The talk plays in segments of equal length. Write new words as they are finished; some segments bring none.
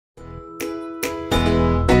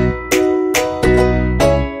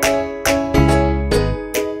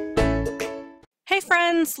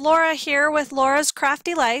friends, Laura here with Laura's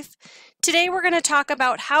Crafty Life. Today we're going to talk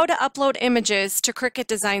about how to upload images to Cricut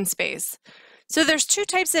Design Space. So there's two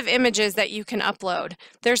types of images that you can upload.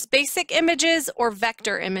 There's basic images or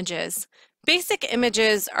vector images. Basic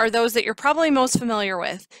images are those that you're probably most familiar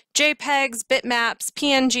with: JPEGs, bitmaps,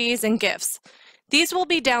 PNGs, and GIFs. These will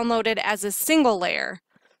be downloaded as a single layer.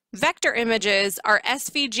 Vector images are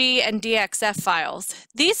SVG and DXF files.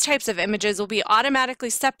 These types of images will be automatically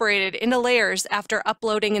separated into layers after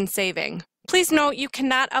uploading and saving. Please note you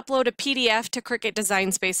cannot upload a PDF to Cricut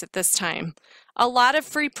Design Space at this time. A lot of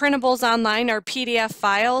free printables online are PDF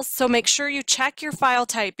files, so make sure you check your file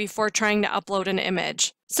type before trying to upload an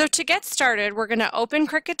image. So to get started, we're going to open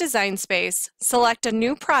Cricut Design Space, select a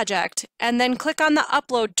new project, and then click on the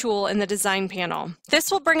Upload tool in the Design panel. This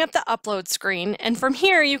will bring up the Upload screen, and from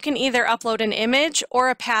here you can either upload an image or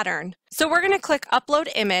a pattern. So we're going to click Upload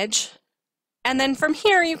Image, and then from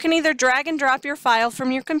here you can either drag and drop your file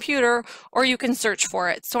from your computer or you can search for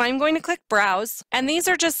it. So I'm going to click Browse, and these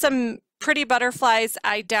are just some pretty butterflies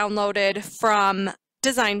I downloaded from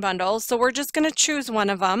Design Bundle. So we're just going to choose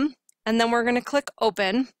one of them, and then we're going to click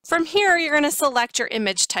Open. From here, you're going to select your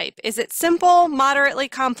image type. Is it simple, moderately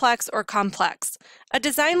complex, or complex? A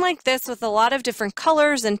design like this with a lot of different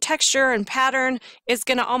colors and texture and pattern is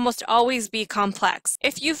going to almost always be complex.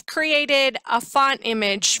 If you've created a font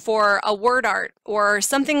image for a word art or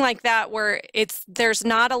something like that where there's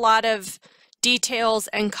not a lot of details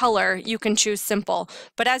and color, you can choose simple.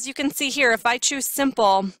 But as you can see here, if I choose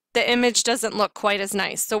simple, the image doesn't look quite as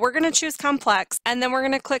nice. So we're going to choose complex, and then we're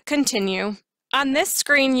going to click Continue. On this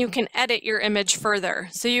screen, you can edit your image further.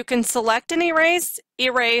 So you can select and erase,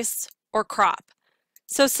 or crop.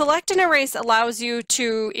 So select and erase allows you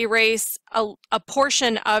to erase a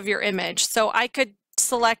portion of your image. So I could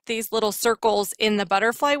select these little circles in the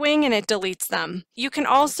butterfly wing and it deletes them. You can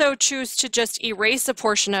also choose to just erase a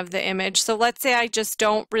portion of the image. So let's say I just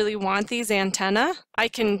don't really want these antennae. I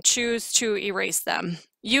can choose to erase them.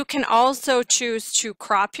 You can also choose to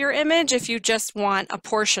crop your image if you just want a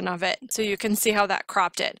portion of it. So you can see how that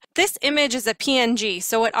cropped it. This image is a PNG,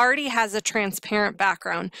 so it already has a transparent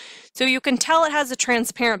background. So you can tell it has a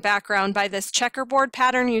transparent background by this checkerboard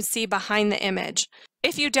pattern you see behind the image.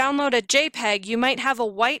 If you download a JPEG, you might have a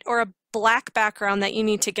white or a black background that you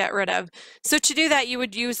need to get rid of. So to do that, you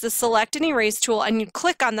would use the Select and Erase tool and you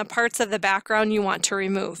click on the parts of the background you want to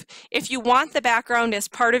remove. If you want the background as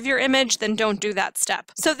part of your image, then don't do that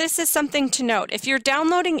step. So this is something to note. If you're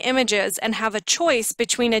downloading images and have a choice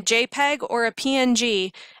between a JPEG or a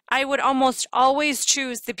PNG, I would almost always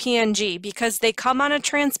choose the PNG because they come on a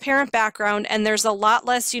transparent background and there's a lot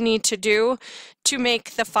less you need to do to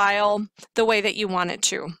make the file the way that you want it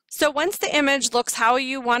to. So once the image looks how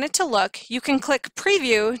you want it to look, you can click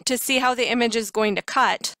Preview to see how the image is going to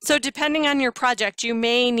cut. So depending on your project, you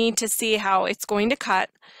may need to see how it's going to cut.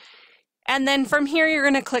 And then from here, you're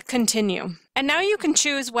going to click Continue. And now you can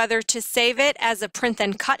choose whether to save it as a print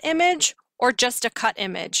then cut image or just a cut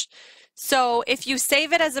image. So if you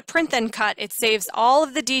save it as a print then cut, it saves all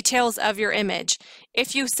of the details of your image.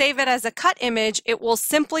 If you save it as a cut image, it will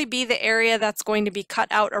simply be the area that's going to be cut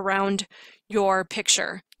out around your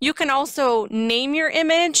picture. You can also name your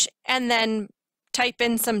image and then type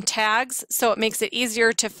in some tags so it makes it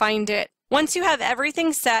easier to find it. Once you have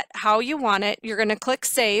everything set how you want it, you're going to click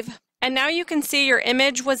Save. And now you can see your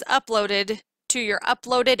image was uploaded to your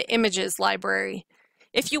Uploaded Images library.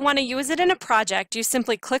 If you want to use it in a project, you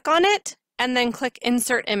simply click on it and then click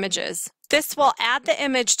Insert Images. This will add the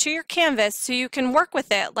image to your canvas so you can work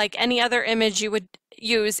with it like any other image you would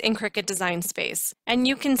use in Cricut Design Space. And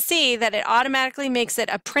you can see that it automatically makes it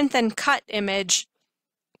a print then cut image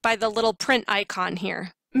by the little print icon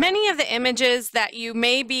here. Many of the images that you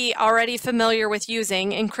may be already familiar with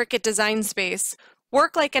using in Cricut Design Space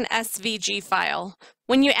work like an SVG file.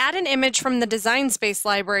 When you add an image from the Design Space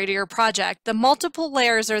library to your project, the multiple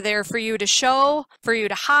layers are there for you to show, for you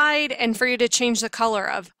to hide, and for you to change the color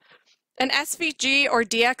of. An SVG or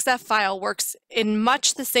DXF file works in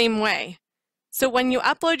much the same way. So when you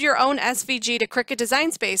upload your own SVG to Cricut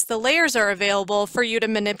Design Space, the layers are available for you to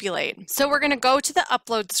manipulate. So we're going to go to the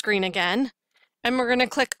Upload screen again, and we're going to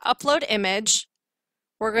click Upload Image.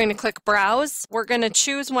 We're going to click Browse. We're going to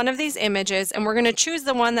choose one of these images, and we're going to choose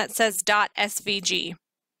the one that says .svg.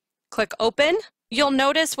 Click Open. You'll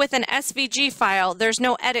notice with an SVG file, there's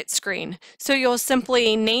no edit screen. So you'll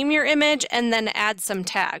simply name your image and then add some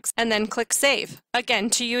tags, and then click Save.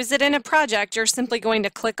 Again, to use it in a project, you're simply going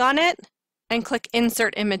to click on it and click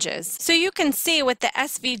Insert Images. So you can see with the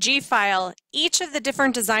SVG file, each of the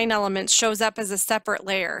different design elements shows up as a separate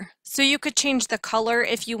layer. So you could change the color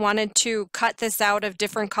if you wanted to cut this out of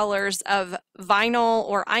different colors of vinyl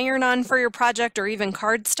or iron-on for your project, or even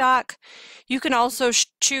cardstock. You can also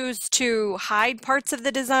choose to hide parts of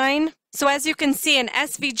the design. So as you can see, an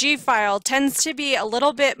SVG file tends to be a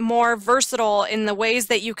little bit more versatile in the ways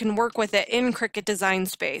that you can work with it in Cricut Design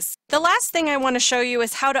Space. The last thing I want to show you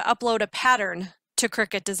is how to upload a pattern to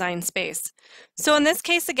Cricut Design Space. So in this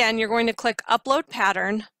case, again, you're going to click Upload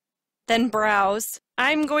Pattern, then Browse.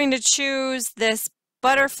 I'm going to choose this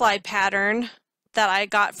butterfly pattern that I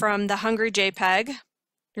got from the Hungry JPEG.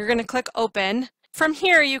 You're going to click Open. From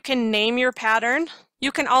here, you can name your pattern.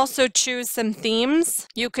 You can also choose some themes.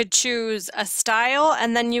 You could choose a style,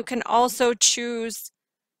 and then you can also choose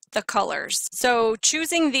the colors. So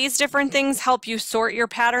choosing these different things help you sort your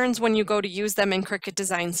patterns when you go to use them in Cricut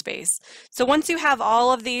Design Space. So once you have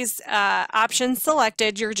all of these options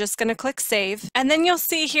selected, you're just going to click Save. And then you'll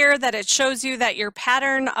see here that it shows you that your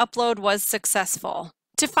pattern upload was successful.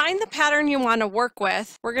 To find the pattern you want to work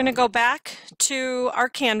with, we're going to go back to our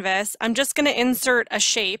canvas. I'm just going to insert a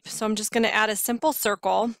shape, so I'm just going to add a simple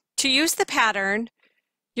circle. To use the pattern,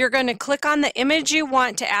 you're going to click on the image you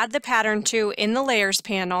want to add the pattern to in the Layers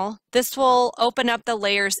panel. This will open up the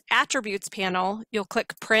Layers Attributes panel. You'll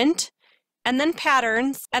click Print, and then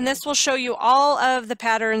Patterns, and this will show you all of the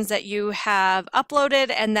patterns that you have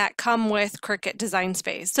uploaded and that come with Cricut Design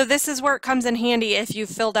Space. So this is where it comes in handy if you've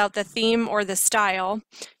filled out the theme or the style.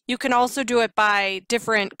 You can also do it by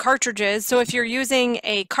different cartridges. So if you're using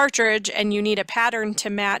a cartridge and you need a pattern to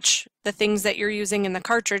match the things that you're using in the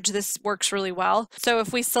cartridge, this works really well. So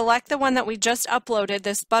if we select the one that we just uploaded,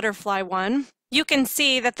 this butterfly one, you can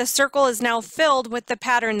see that the circle is now filled with the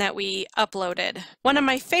pattern that we uploaded. One of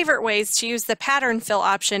my favorite ways to use the pattern fill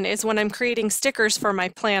option is when I'm creating stickers for my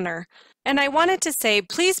planner. And I wanted to say,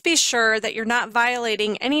 please be sure that you're not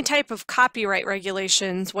violating any type of copyright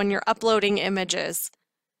regulations when you're uploading images.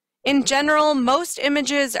 In general, most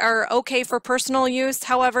images are okay for personal use.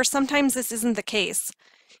 However, sometimes this isn't the case.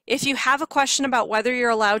 If you have a question about whether you're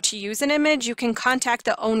allowed to use an image, you can contact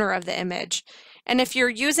the owner of the image. And if you're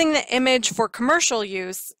using the image for commercial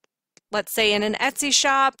use, let's say in an Etsy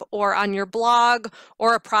shop or on your blog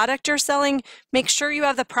or a product you're selling, make sure you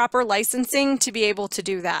have the proper licensing to be able to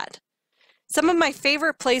do that. Some of my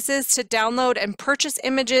favorite places to download and purchase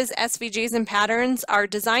images, SVGs, and patterns are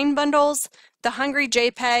Design Bundles, the Hungry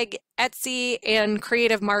JPEG, Etsy, and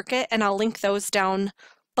Creative Market, and I'll link those down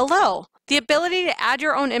below. The ability to add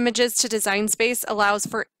your own images to Design Space allows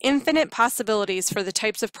for infinite possibilities for the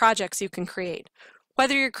types of projects you can create.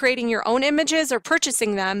 Whether you're creating your own images or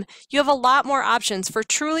purchasing them, you have a lot more options for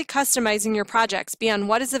truly customizing your projects beyond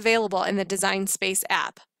what is available in the Design Space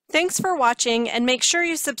app. Thanks for watching, and make sure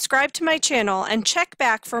you subscribe to my channel and check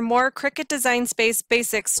back for more Cricut Design Space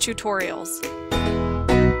Basics tutorials.